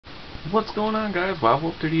What's going on, guys?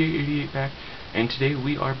 WildWolf3888 back, and today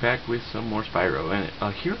we are back with some more Spyro and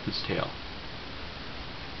a Hero's Tale.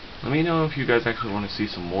 Let me know if you guys actually want to see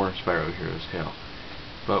some more Spyro Hero's Tale.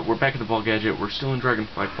 But we're back at the Ball Gadget. We're still in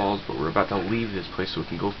Dragonfly Falls, but we're about to leave this place so we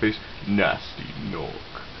can go face Gnasty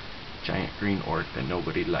Nork, giant green orc that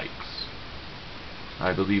nobody likes.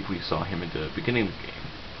 I believe we saw him at the beginning of the game.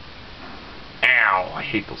 Ow! I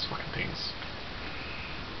hate those fucking things.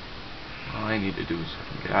 All I need to do is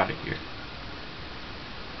fucking get out of here.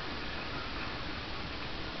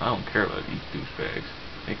 I don't care about these douchebags.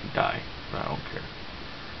 They can die, but I don't care.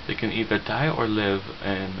 They can either die or live,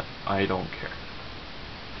 and I don't care.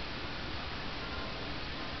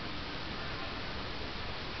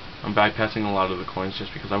 I'm bypassing a lot of the coins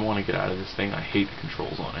just because I want to get out of this thing. I hate the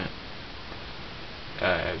controls on it.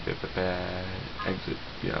 Exit,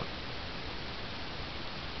 yeah.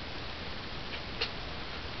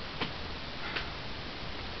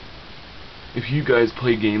 If you guys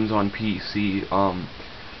play games on PC,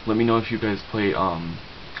 let me know if you guys play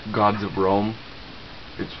Gods of Rome.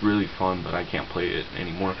 It's really fun, but I can't play it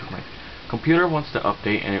anymore because my computer wants to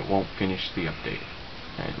update and it won't finish the update.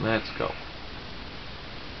 Alright, let's go.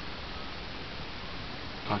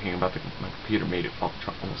 Talking about my computer made it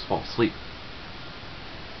almost fall asleep.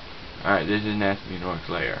 Alright, this is Gnasty Nork's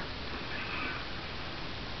lair.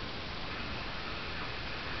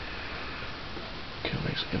 Okay, I'm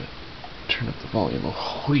actually gonna turn up the volume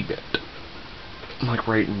a wee bit. I'm like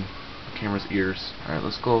right in the camera's ears. Alright,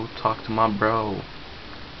 let's go talk to my bro.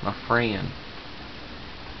 My friend.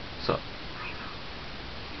 What's up?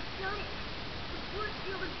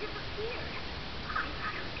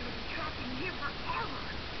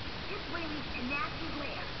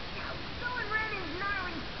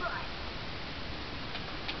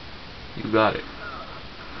 You got it.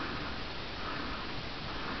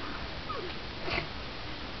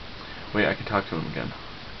 Wait, I can talk to him again.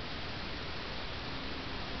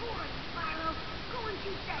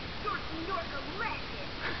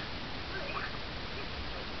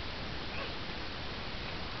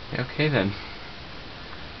 Okay then.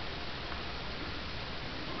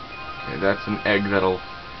 Okay, that's an egg that'll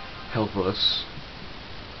help us.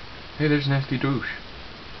 Hey, there's Gnasty Douche.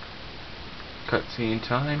 Cutscene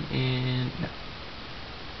time in now.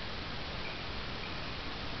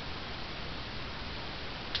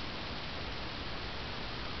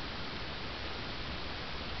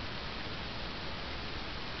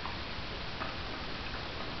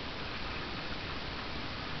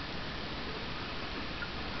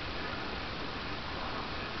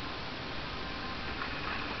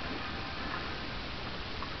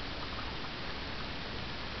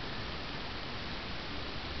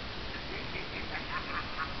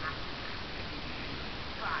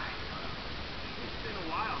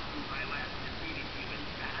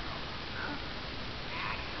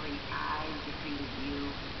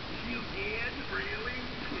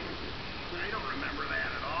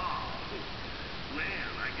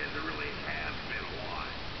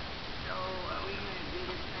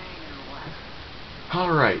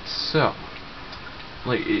 Alright, so,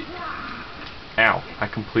 like, ow, I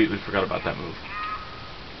completely forgot about that move.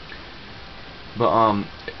 But,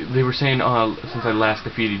 they were saying, since I last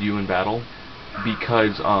defeated you in battle,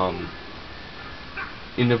 because,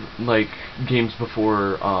 in the, like, games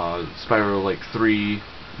before, Spyro, like, 3,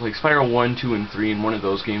 like, Spyro 1, 2, and 3, in one of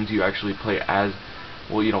those games, you actually play as,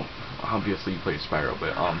 well, you don't, obviously you play Spyro,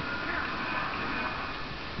 but,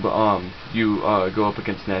 you go up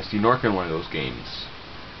against Gnasty Nork in one of those games.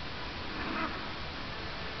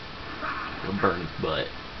 You'll burn his butt.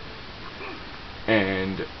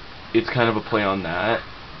 And it's kind of a play on that,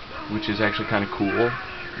 which is actually kind of cool.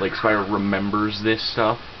 Like, Spyro remembers this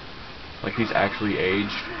stuff. Like, he's actually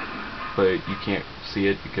aged, but you can't see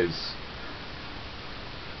it because,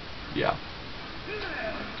 yeah.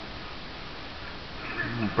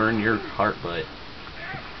 Burn your heart butt.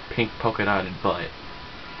 Pink polka dotted butt.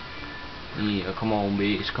 Yeah, come on,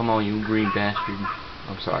 bitch. Come on, you green bastard.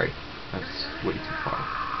 I'm sorry. That's way too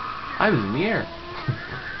far. I was in the air.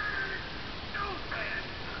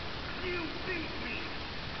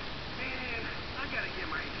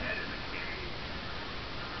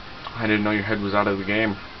 I didn't know your head was out of the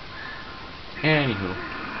game. Anywho.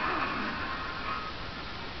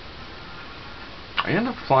 I ended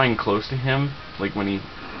up flying close to him, like when he...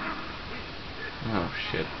 Oh,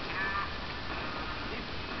 shit.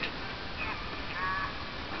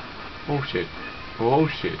 Oh shit. Oh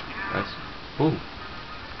shit. That's... Ooh.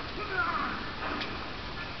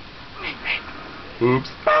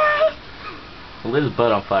 Oops. Ah! Lit his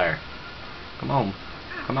butt on fire. Come on.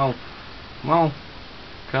 Come on. Come on.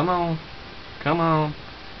 Come on. Come on.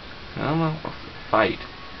 I'm a fight.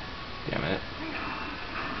 Damn it.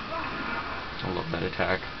 I love that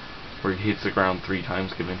attack. Where he hits the ground 3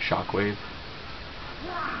 times, giving shockwave.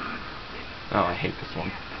 Oh, I hate this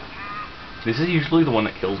one. This is usually the one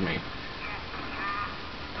that kills me.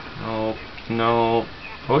 No, no.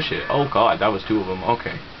 Oh shit. Oh god, that was 2 of them.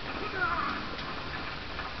 Okay.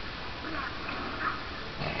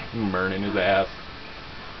 I'm burning his ass.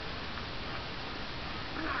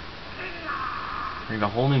 There's a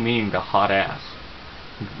whole new meaning to hot ass.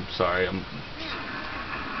 I'm sorry, I'm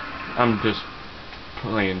just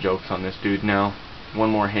playing jokes on this dude now. One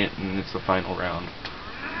more hit and it's the final round.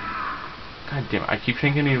 God damn it, I keep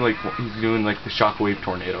thinking he's doing like the shockwave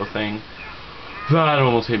tornado thing. That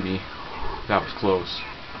almost hit me. That was close.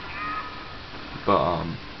 But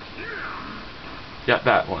yeah,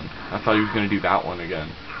 that one. I thought he was gonna do that one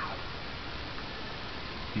again.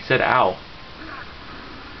 He said ow.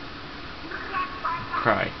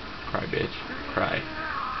 Cry. Cry, bitch. Cry.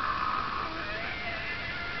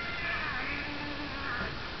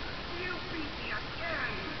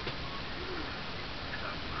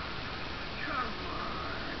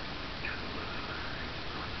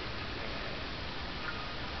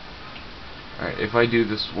 Alright, if I do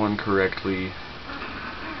this one correctly...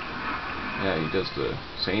 Yeah, he does the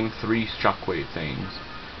same 3 shockwave things.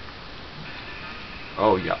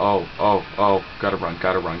 Oh, yeah, oh, gotta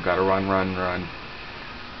run, run.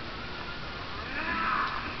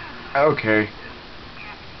 Okay.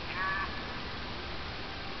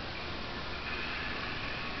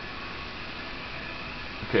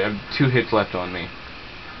 Okay, I have 2 hits left on me.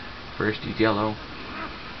 First, he's yellow.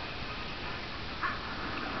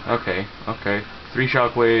 Okay. 3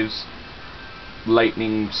 shockwaves,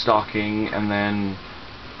 lightning stalking, and then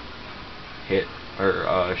hit, or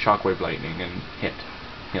shockwave lightning and hit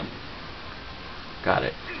him. Got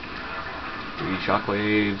it. 3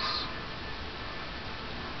 shockwaves.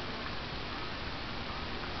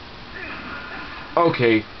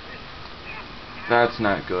 Okay. That's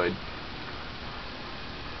not good.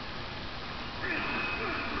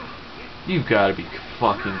 You've got to be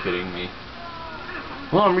fucking kidding me.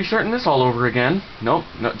 Well, I'm restarting this all over again. Nope,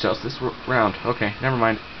 not just this round. Okay, never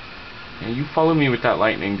mind. Yeah, you follow me with that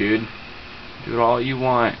lightning, dude. Do it all you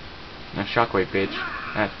want. Now, shockwave, bitch.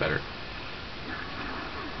 That's better.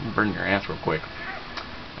 I'm burning your ass real quick.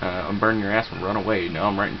 I'm burning your ass and run away. Now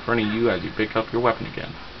I'm right in front of you as you pick up your weapon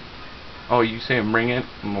again. Oh, you say bring it?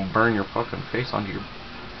 I'm gonna burn your fucking face onto your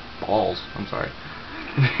balls. I'm sorry.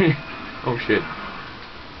 Oh shit.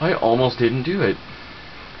 I almost didn't do it.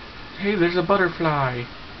 Hey, there's a butterfly.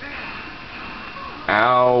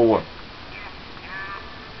 Ow.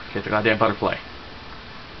 Get the goddamn butterfly.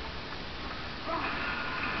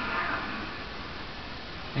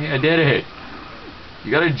 Hey, I did it.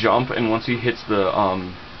 You gotta jump, and once he hits the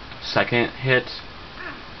second hit,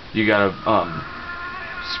 you gotta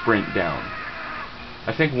sprint down.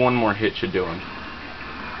 I think one more hit should do him.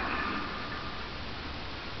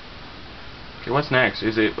 Okay, what's next?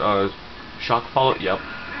 Is it shock follow? Yep.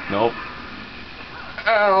 Nope.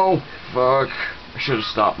 Ow! Fuck. I should have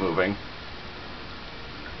stopped moving.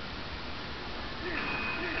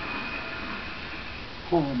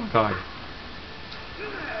 Oh my god.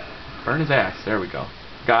 Burn his ass. There we go.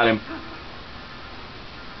 Got him.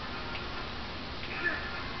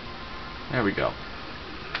 There we go.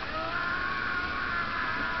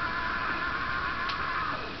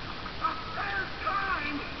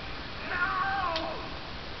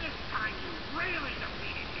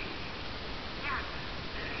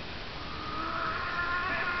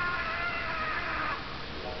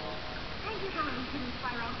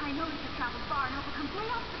 Spyro, I know that you've traveled far and overcome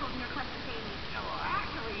great obstacles in your quest to save me. Well,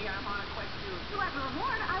 actually, I'm on a quest too. So as a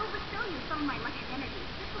reward, I will bestow you some of my electric energy.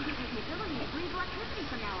 This will give you the ability to breathe electricity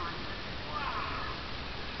from now on. Wow.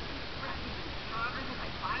 Breath even stronger than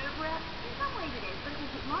my fire breath? In some ways it is, but it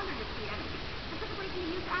will take longer to speed energy. Specifically can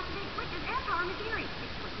be used to activate switches and power machinery.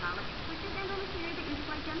 It's switch knowledge, switches and or machinery that uses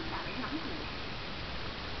like gem static, not machinery.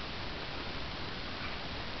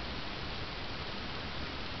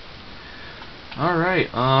 Alright,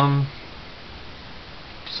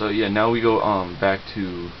 so yeah, now we go, back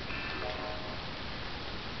to,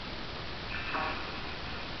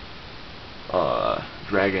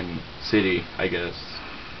 Dragon City, I guess.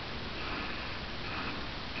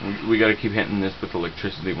 We gotta keep hitting this with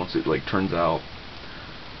electricity once it, like, turns out,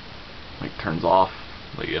 like, turns off.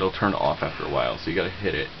 Like, it'll turn off after a while, so you gotta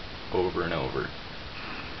hit it over and over.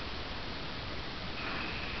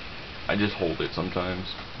 I just hold it sometimes.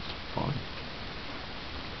 It's fun.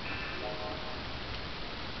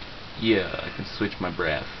 Yeah, I can switch my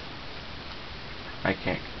breath. I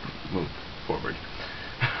can't move forward.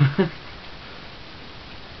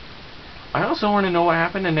 I also want to know what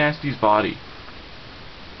happened to Gnasty's body.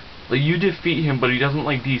 Like, you defeat him, but he doesn't,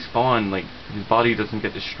 like, despawn. Like, his body doesn't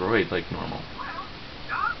get destroyed like normal. Well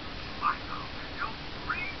done, Spyro. You've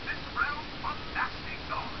freed this realm from Gnasty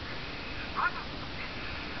God. But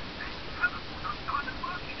this teleporter started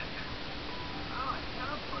working again. Oh, a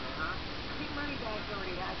teleporter, huh? I think Moneybags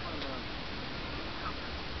already has one of those.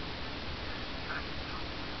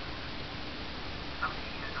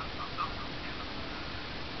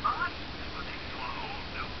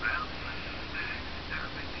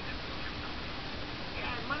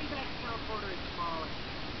 Yeah, Moneybags teleporter is smaller.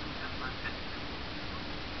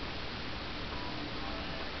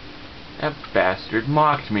 That bastard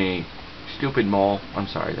mocked me. Stupid mole. I'm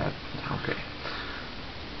sorry, that. Okay.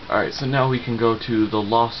 Alright, so now we can go to the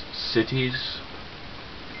Lost Cities.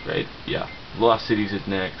 Right? Yeah. Lost Cities is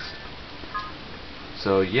next.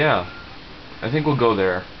 So, yeah. I think we'll go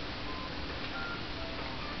there.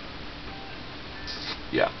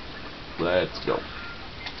 Yeah. Let's go.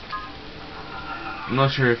 I'm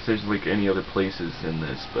not sure if there's like any other places in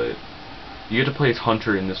this, but you get to play as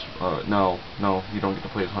Hunter in this. No, you don't get to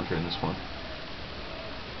play as Hunter in this one.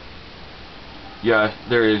 Yeah,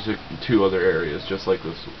 there is two other areas, just like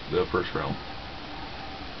this, the first realm.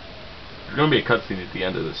 There's gonna be a cutscene at the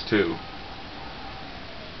end of this too.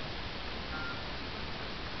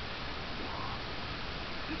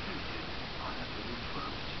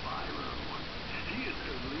 Spyro. He is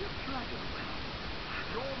only a dragon.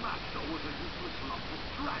 Your master was a useless lump of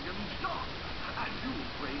dragon dust, and you,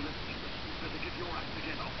 brainless imbeciles, better get your act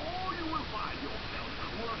together, or you will find yourself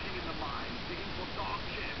working in the mines digging for dark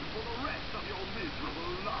gems for the rest of your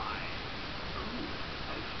miserable life.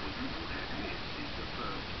 As for you, this is the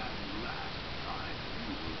first and last time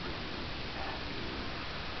you will bring me happy.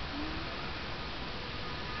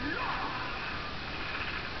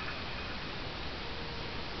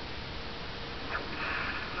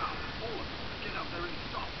 Now, all of you, get up there and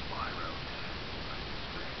stop Spyro. I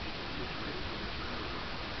suspect he's on his way to this road.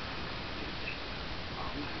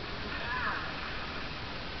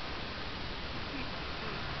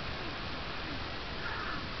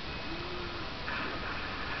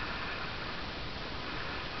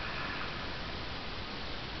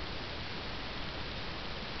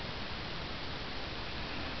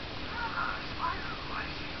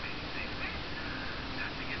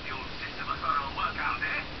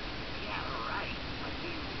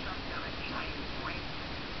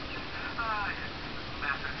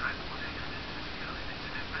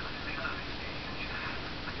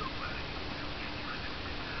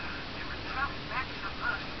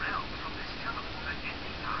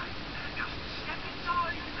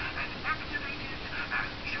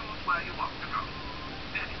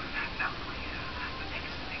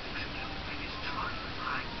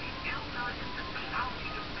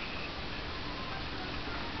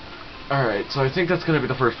 Alright, so I think that's gonna be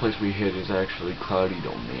the first place we hit is actually Cloudy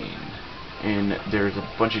Domain. And there's a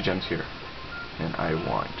bunch of gems here. And I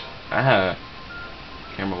want... Aha!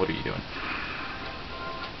 Camera, what are you doing?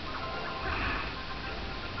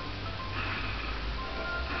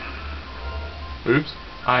 Oops.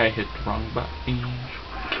 I hit the wrong button.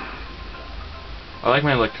 I like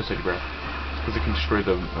my electricity breath. Because it can destroy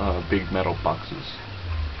the big metal boxes.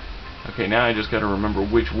 Okay, now I just gotta remember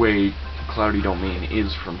which way Cloudy Domain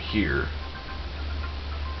is from here.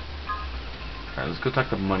 Alright, let's go talk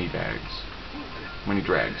to Moneybags. Money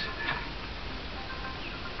Drags.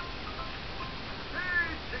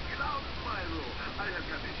 Hey, check it out, Spyro. I have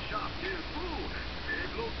got a shop here too.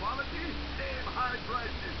 Same low quality, same high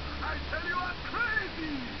prices. I tell you, I'm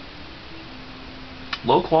crazy.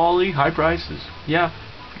 Low quality, high prices. Yeah,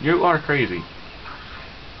 you are crazy.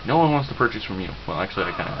 No one wants to purchase from you. Well, actually,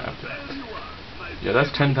 I kind of have to. Yeah,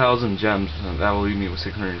 that's 10,000 gems. And that will leave me with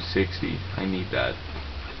 660. I need that.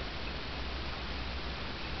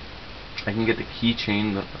 I can get the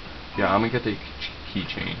keychain. Yeah, I'm gonna get the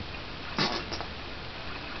keychain.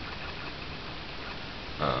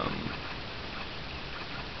 Top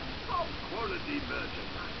quality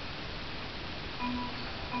merchandise.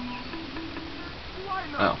 Why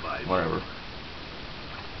not buy Oh, whatever.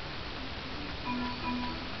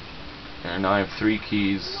 And now I have 3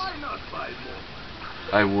 keys. Why not buy more?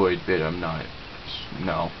 I would, but I'm not.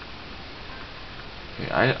 No.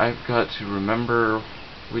 Okay, I've got to remember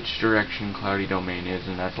which direction Cloudy Domain is,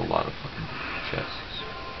 and that's a lot of fucking chests.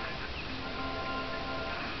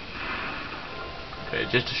 Okay, it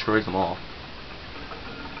just destroys them all.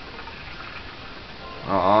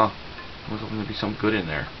 Aw, I was hoping there'd be some good in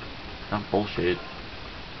there. Not bullshit.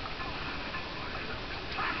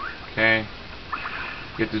 Okay.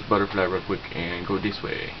 get this butterfly real quick and go this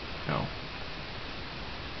way. No.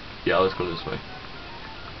 Yeah, let's go this way.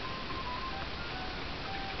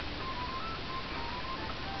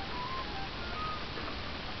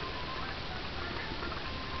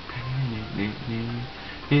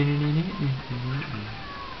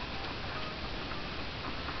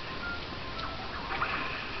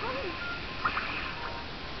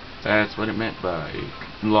 That's what it meant by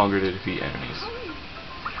longer to defeat enemies.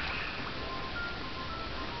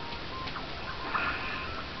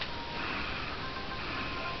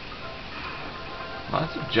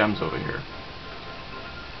 Lots of gems over here.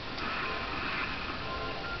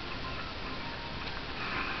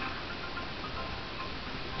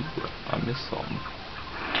 Ooh, I missed some.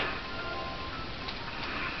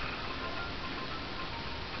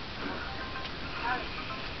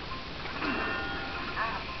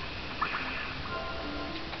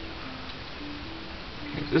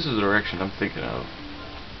 If this is the direction I'm thinking of,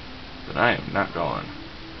 then I am not going.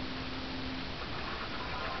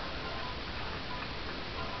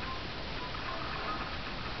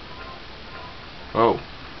 Oh,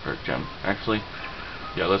 perk gem. Actually,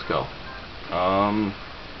 yeah, let's go.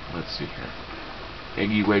 Let's see here.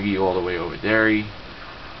 Eggy Weggy all the way over there.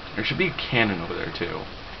 There should be a cannon over there too.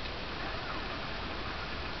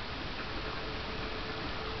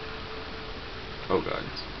 Oh god.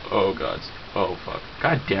 Oh god. Oh fuck.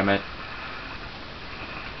 God damn it.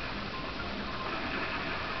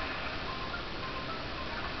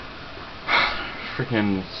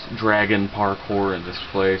 Freaking dragon parkour in this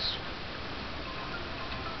place.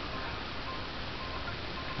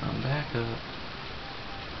 Come back up.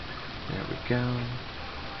 There we go.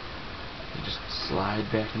 We just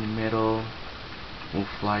slide back in the middle. We'll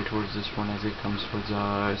fly towards this one as it comes towards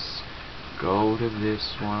us. Go to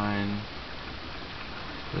this one.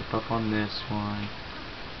 Flip up on this one.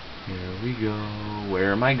 Here we go.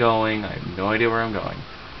 Where am I going? I have no idea where I'm going.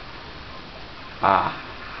 Ah.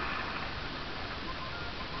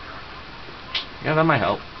 Yeah, that might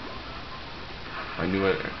help. If I knew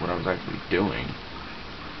what I was actually doing.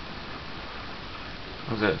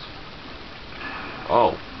 What's this?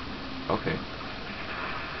 Oh. Okay.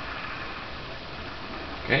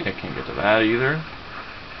 Okay, I can't get to that either.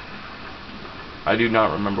 I do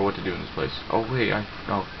not remember what to do in this place. Oh wait, okay,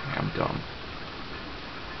 I'm dumb.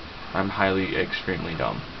 I'm highly, extremely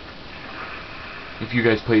dumb. If you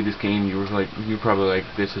guys played this game, you're probably like,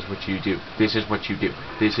 this is what you do. This is what you do.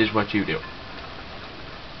 This is what you do.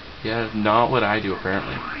 Yeah, not what I do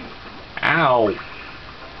apparently. Ow!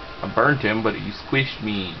 I burnt him, but he squished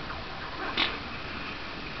me.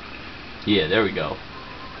 Yeah, there we go.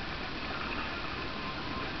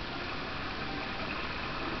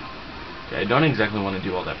 Okay, I don't exactly want to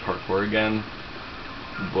do all that parkour again,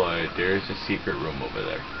 but there's a secret room over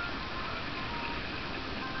there.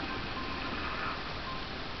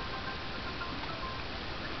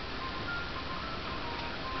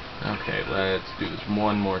 Okay, let's do this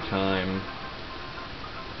one more time.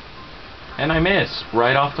 And I miss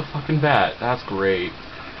right off the fucking bat. That's great.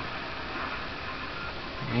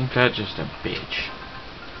 Ain't that just a bitch?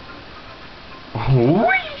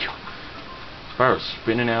 Spyro's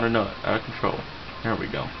spinning out of control. There we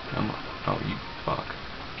go. Come on. Oh, you fuck.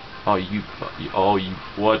 Oh, you fuck. Oh, you.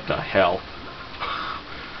 What the hell?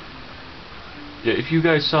 Yeah, if you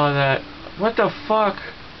guys saw that. What the fuck?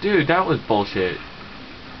 Dude, that was bullshit.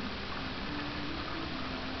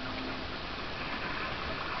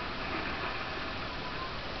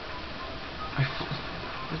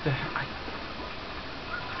 What the heck?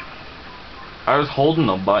 I was holding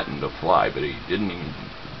the button to fly, but it didn't even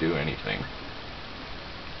do anything.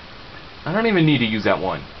 I don't even need to use that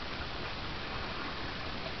one.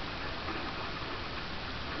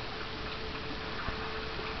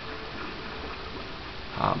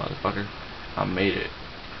 Ah, motherfucker. I made it.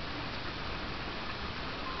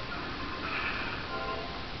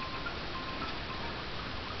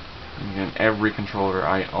 And every controller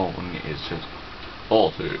I own is just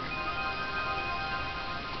bullshit.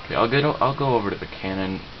 Okay, I'll go over to the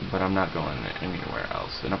cannon, but I'm not going anywhere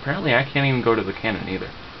else. And apparently I can't even go to the cannon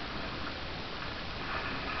either.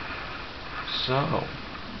 So,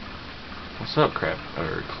 what's up, crab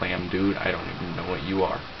or clam dude? I don't even know what you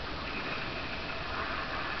are,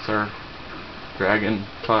 sir. Dragon,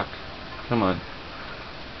 fuck, come on.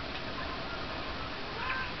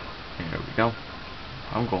 There we go.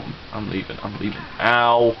 I'm leaving.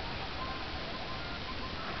 Ow!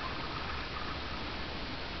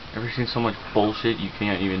 Ever seen so much bullshit you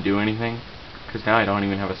can't even do anything? Because now I don't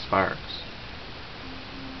even have a sparks.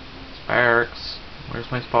 Sparks!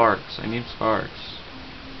 Where's my sparks? I need sparks.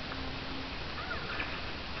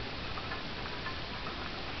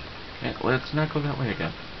 Yeah, let's not go that way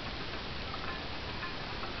again.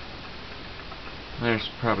 There's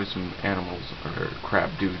probably some animals or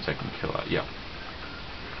crab dudes I can kill out. Yep.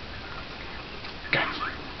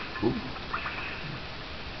 Gotcha. Ooh.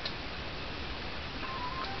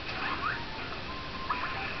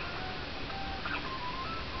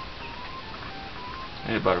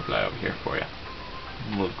 Hey, a butterfly over here for you. A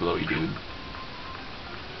little glowy dude.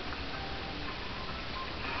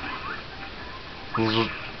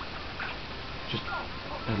 Just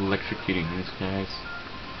electrocuting these guys.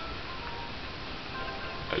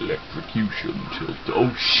 Electrocution tilt.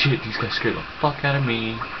 Oh shit, these guys scared the fuck out of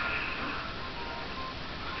me.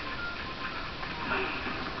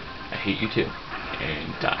 I hate you too.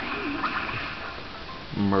 And die.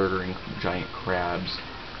 Murdering giant crabs.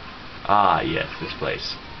 Ah, yes, this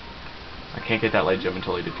place. I can't get that light gem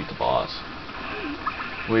until I defeat the boss.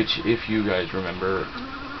 Which, if you guys remember...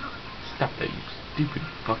 Stop that, you stupid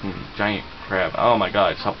fucking giant crab. Oh my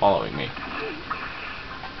god, stop following me.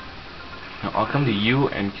 Now, I'll come to you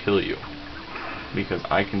and kill you. Because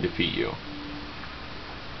I can defeat you.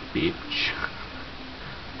 Bitch.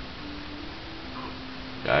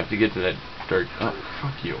 Yeah, I have to get to that dark... Oh,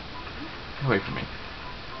 fuck you. Get away from me.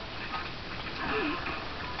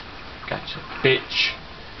 Gotcha, bitch.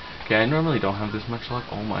 Okay, I normally don't have this much luck.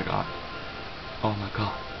 Oh my god. Oh my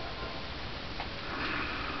god.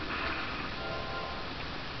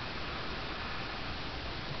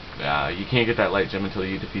 Yeah, you can't get that light gem until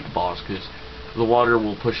you defeat the boss, because the water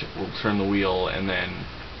will push it, will turn the wheel, and then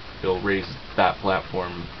it'll raise that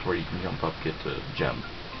platform before you can jump up, get the gem.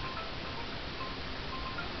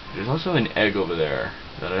 There's also an egg over there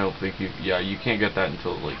that I don't think you... Yeah, you can't get that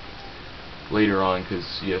until, like, later on,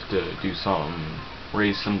 because you have to do some...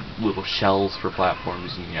 raise some little shells for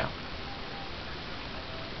platforms, and yeah.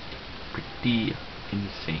 Pretty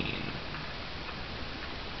insane.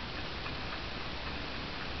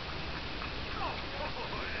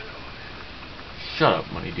 Shut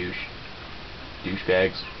up, money douche.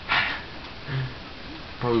 Douchebags.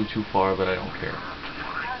 Probably too far, but I don't care.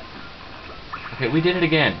 Okay, we did it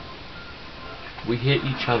again. We hit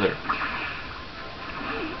each other.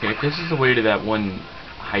 Okay, if this is the way to that one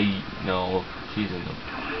high... No, she's in the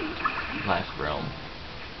last realm.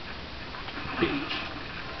 Bitch.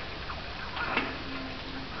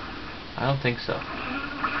 I don't think so.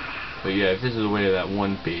 But yeah, if this is the way to that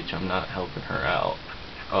one bitch, I'm not helping her out.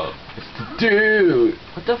 Oh, it's the dude!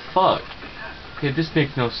 What the fuck? Okay, this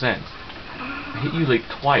makes no sense. I hit you like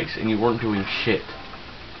twice and you weren't doing shit.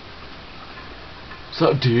 What's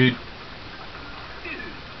up, dude? Dude,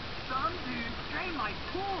 some dude drained my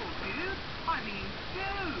pool, dude. I mean,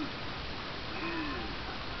 dude.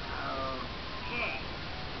 Okay.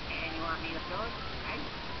 And you want me to fill it, right?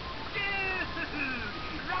 Dude,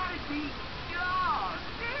 that'd be... Oh,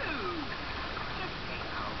 dude. Just say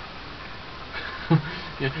no.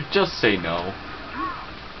 Yeah, just say no.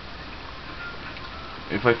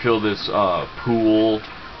 If I fill this pool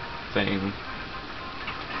thing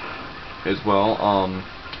as well,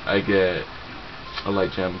 I get a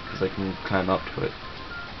light gem because I can climb up to it.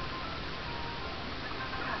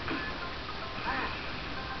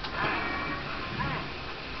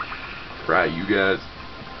 Right, you guys.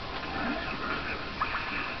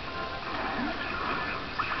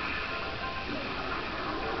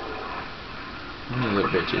 You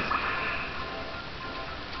little bitches.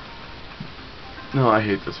 No, I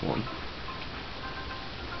hate this one.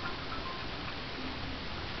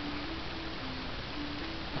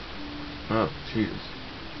 Oh, Jesus.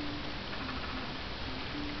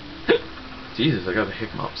 Jesus, I got the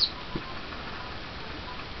hiccups.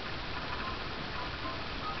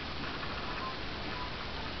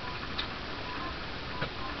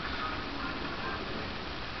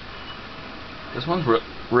 This one's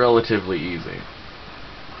relatively easy.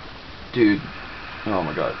 Dude, oh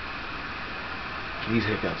my god. These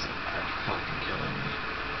hiccups are fucking killing me.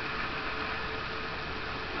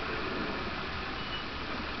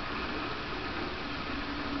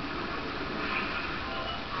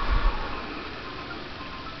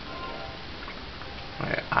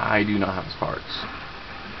 I do not have sparks.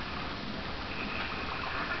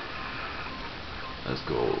 Let's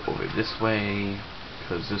go over this way,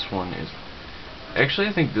 because this one is... Actually,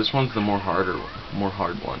 I think this one's the more hard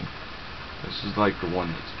one. This is like the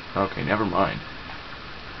one that's... Okay, never mind.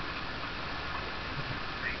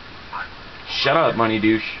 Shut up, money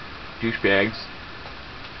douche. Douchebags.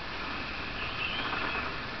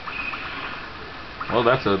 Well,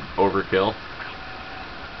 that's a overkill.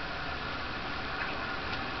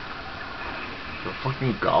 The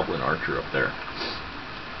fucking goblin archer up there.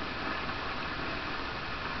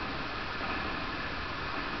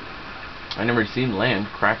 I never seen land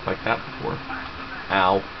cracked like that before.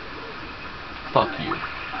 Ow. Fuck you.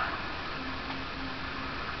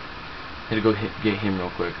 Had to go get him real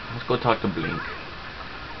quick. Let's go talk to Blink.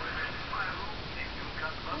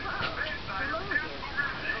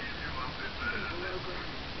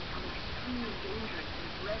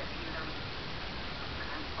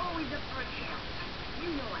 Always up for a challenge. You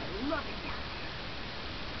know I love it down there.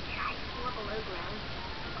 Can I explore below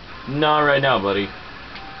ground? Not right now, buddy.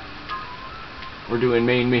 We're doing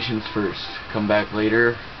main missions first. Come back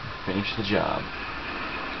later, finish the job.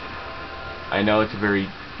 I know it's a very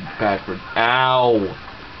backward. Ow!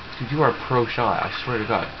 Dude, you are a pro shot. I swear to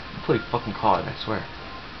God. You play fucking COD, I swear.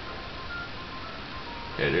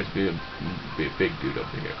 Yeah, there's a big dude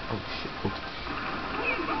over here. Oh shit. Oh.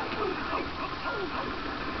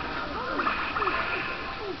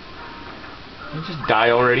 You just die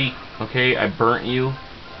already, okay? I burnt you.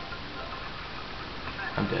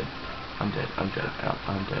 I'm dead. I'm dead. I'm dead.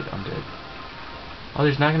 I'm dead. I'm dead. Oh,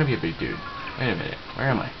 there's not gonna be a big dude. Wait a minute. Where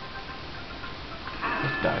am I?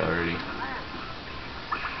 Let's die already.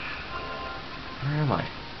 Where am I?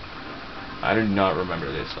 I do not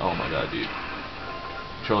remember this. Oh my god, dude.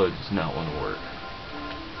 Controller does not want to work.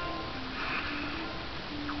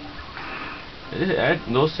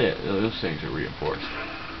 Those things are reinforced.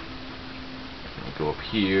 Go up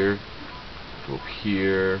here. Go up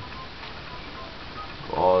here.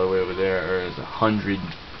 Go all the way over there. There's 100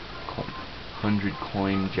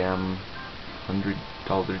 coin gem.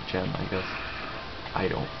 $100 gem, I guess. I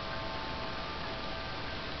don't.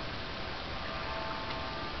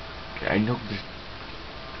 Okay, I know there's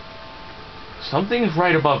something's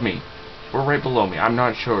right above me or right below me. I'm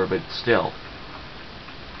not sure, but still.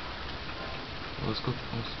 Let's go.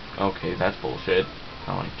 Okay, that's bullshit.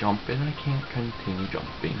 I want to jump and I can't continue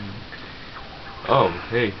jumping. Oh,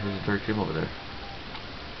 hey, there's a dark gym over there.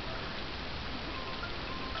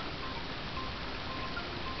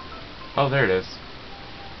 Oh, there it is.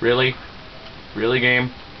 Really? Really,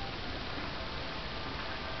 game?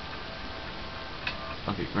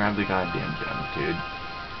 Okay, grab the goddamn gem, dude.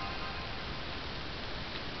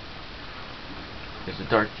 There's a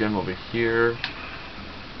dark gem over here.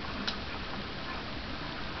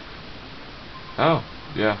 Oh,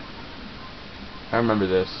 yeah. I remember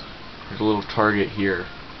this. There's a little target here.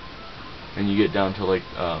 And you get down to like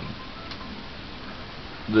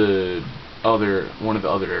one of the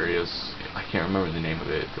other areas. I can't remember the name of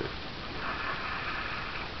it, but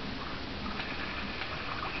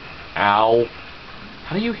ow.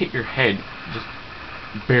 How do you hit your head just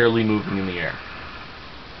barely moving in the air?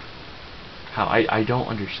 How? I don't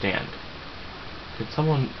understand. Could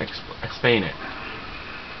someone explain it?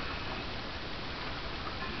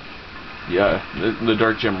 Yeah, the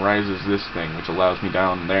dark gem rises this thing, which allows me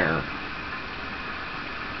down there.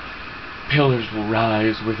 Pillars will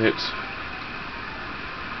rise with it.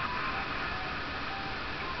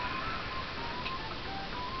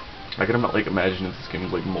 I can like imagine if this game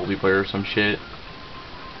was like multiplayer or some shit,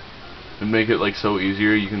 and make it like so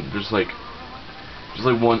easier. You can just like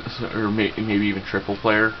one or maybe even triple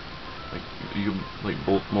player. Like you like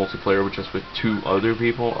multiplayer with just with 2 other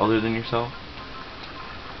people other than yourself.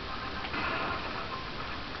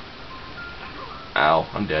 Ow,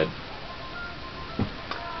 I'm dead.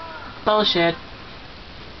 Bullshit.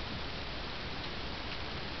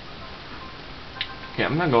 Okay,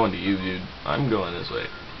 I'm not going to you, dude. I'm going this way.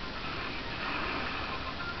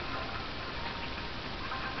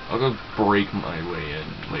 I'll go break my way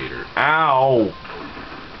in later. Ow!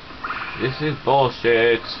 This is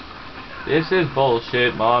bullshit. This is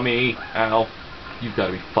bullshit, mommy. Ow. You've got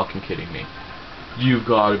to be fucking kidding me. You've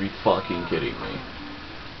got to be fucking kidding me.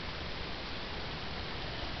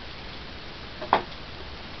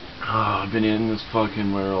 Oh, I've been in this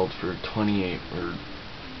fucking world for 28 or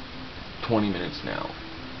 20 minutes now.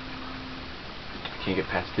 I can't get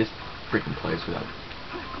past this freaking place without...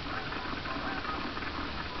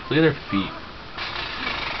 Look at their feet.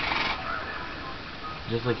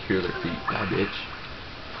 Just like hear their feet. God, bitch.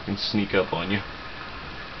 Fucking sneak up on you.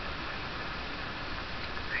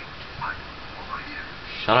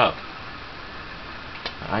 Shut up.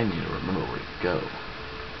 I need to remember where to go.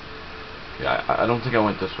 Okay, I don't think I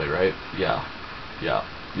went this way, right? Yeah. Yeah.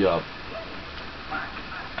 Yeah.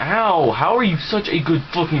 Ow! How are you such a good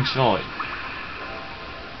fucking shot?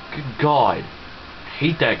 Good God. I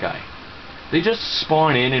hate that guy. They just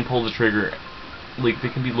spawn in and pull the trigger. Like, they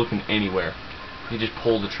can be looking anywhere. You just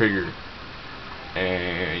pull the trigger.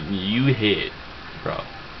 And you hit. Bro.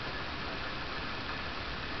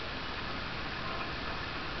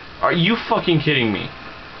 Are you fucking kidding me?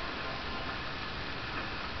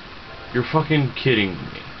 You're fucking kidding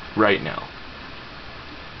me right now.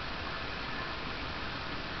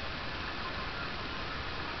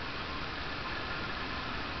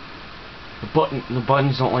 the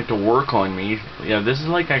buttons don't like to work on me. Yeah, this is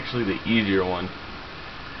like actually the easier one.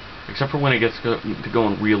 Except for when it gets to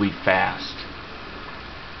going really fast.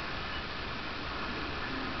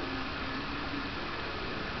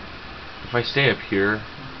 If I stay up here...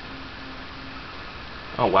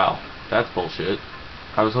 Oh wow, that's bullshit.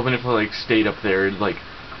 I was hoping if I like stayed up there, it'd like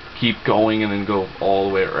keep going and then go all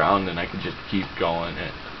the way around and I could just keep going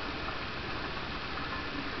it.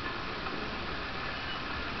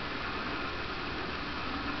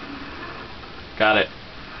 Got it.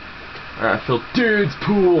 Alright, I feel Dude's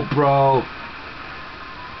pool, bro!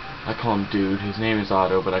 I call him Dude. His name is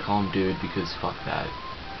Otto, but I call him Dude because fuck that.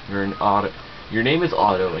 You're an Otto. Your name is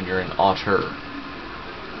Otto and you're an otter.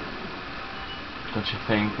 Don't you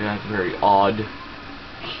think that's very odd?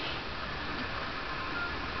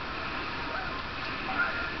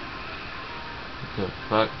 What the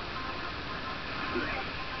fuck?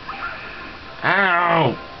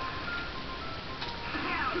 Ow!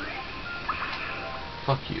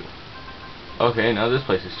 Fuck you. Okay, now this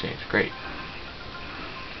place has changed. Great.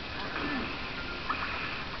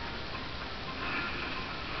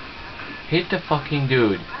 Hit the fucking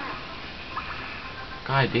dude.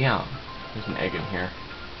 God damn. There's an egg in here.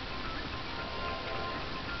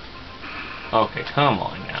 Okay, come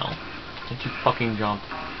on now. Did you fucking jump?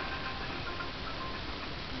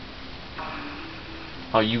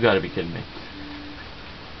 Oh, you gotta be kidding me.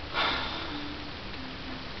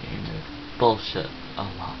 Game is bullshit a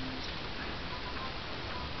lot.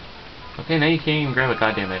 Okay, now you can't even grab a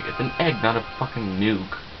goddamn egg. It's an egg, not a fucking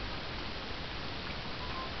nuke.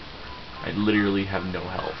 I literally have no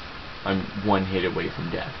health. I'm one hit away from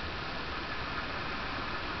death.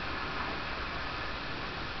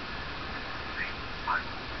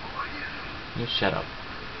 Just shut up.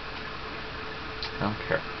 I don't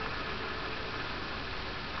care.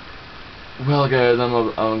 Well, guys, I'm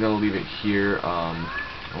gonna leave it here. I'm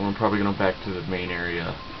probably gonna go back to the main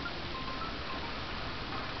area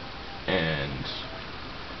and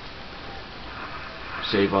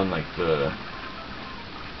save on like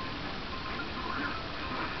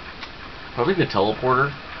probably the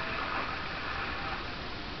teleporter.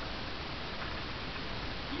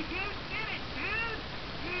 You did it, dude!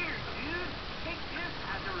 Here, dude! Take this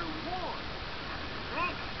as a reward!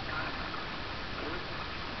 Thanks.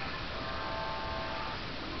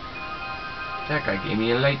 That guy gave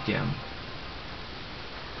me a light gem.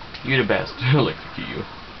 You're the best. Electrocute you.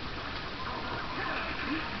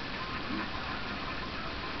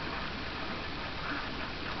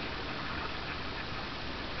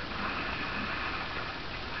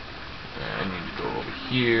 I need to go over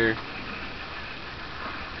here.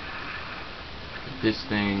 Get this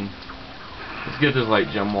thing. Let's get this light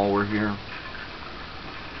gem while we're here.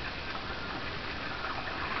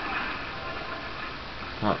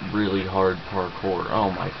 Not really hard parkour.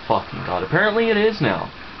 Oh my fucking god. Apparently it is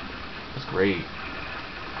now. That's great.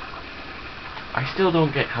 I still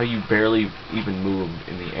don't get how you barely even moved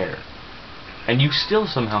in the air. And you still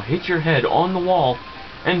somehow hit your head on the wall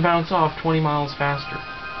and bounce off 20 miles faster.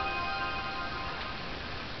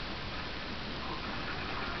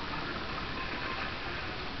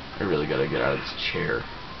 I really gotta get out of this chair.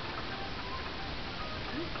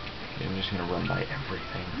 Okay, I'm just gonna run by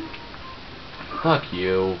everything. Fuck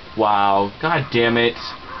you. Wow. God damn it.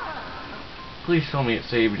 Please tell me it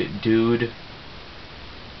saved it, dude.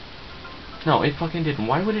 No, it fucking didn't.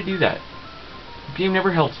 Why would it do that? The game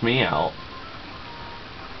never helps me out.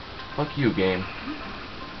 Fuck you, game.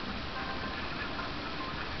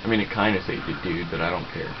 I mean, it kinda saved it, dude, but I don't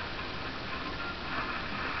care.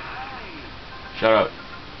 Shut up.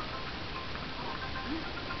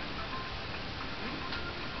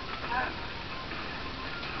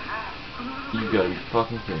 You gotta be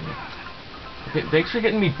fucking kidding me. Okay, thanks for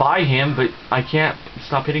getting me by him, but I can't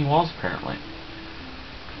stop hitting walls apparently.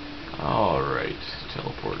 Alright,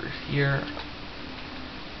 teleporters here.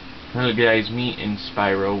 Well guys, me and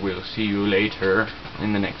Spyro will see you later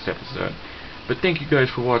in the next episode. But thank you guys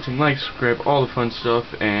for watching, like, subscribe, all the fun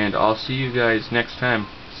stuff, and I'll see you guys next time.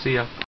 See ya.